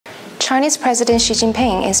Chinese President Xi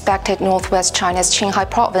Jinping inspected northwest China's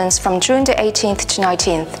Qinghai province from June the 18th to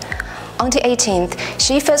 19th. On the 18th,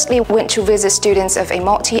 Xi firstly went to visit students of a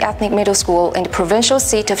multi-ethnic middle school in the provincial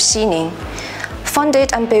seat of Xining.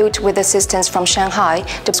 Funded and built with assistance from Shanghai,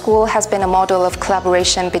 the school has been a model of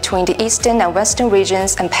collaboration between the eastern and western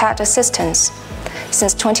regions and paired assistance.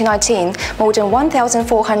 Since 2019, more than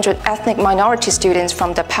 1,400 ethnic minority students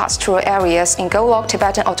from the pastoral areas in Golok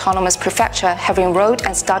Tibetan Autonomous Prefecture have enrolled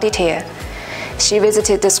and studied here. She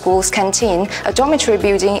visited the school's canteen, a dormitory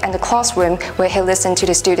building and a classroom where he listened to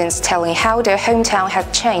the students telling how their hometown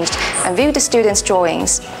had changed and viewed the students'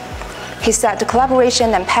 drawings. He said the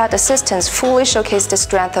collaboration and paired assistance fully showcased the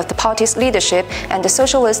strength of the party's leadership and the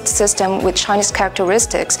socialist system with Chinese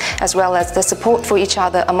characteristics, as well as the support for each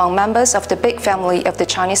other among members of the big family of the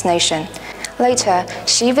Chinese nation. Later,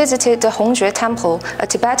 Xi visited the Hongjue Temple, a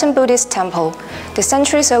Tibetan Buddhist temple. The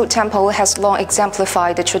centuries-old temple has long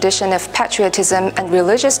exemplified the tradition of patriotism and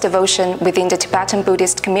religious devotion within the Tibetan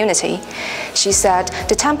Buddhist community. She said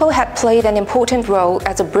the temple had played an important role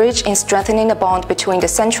as a bridge in strengthening the bond between the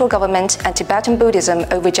central government and Tibetan Buddhism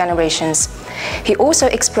over generations. He also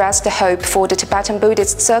expressed the hope for the Tibetan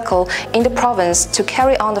Buddhist circle in the province to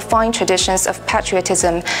carry on the fine traditions of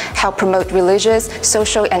patriotism, help promote religious,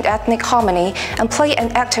 social and ethnic harmony, and play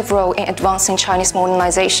an active role in advancing Chinese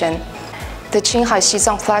modernization. The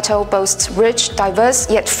Qinghai-Xizang Plateau boasts rich,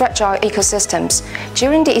 diverse yet fragile ecosystems.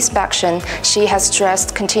 During the inspection, Xi has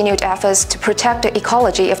stressed continued efforts to protect the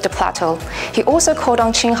ecology of the plateau. He also called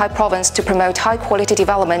on Qinghai province to promote high-quality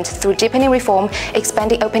development through deepening reform,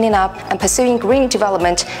 expanding opening up, and pursuing green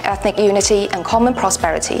development, ethnic unity, and common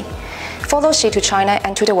prosperity. Follow Xi to China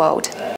and to the world.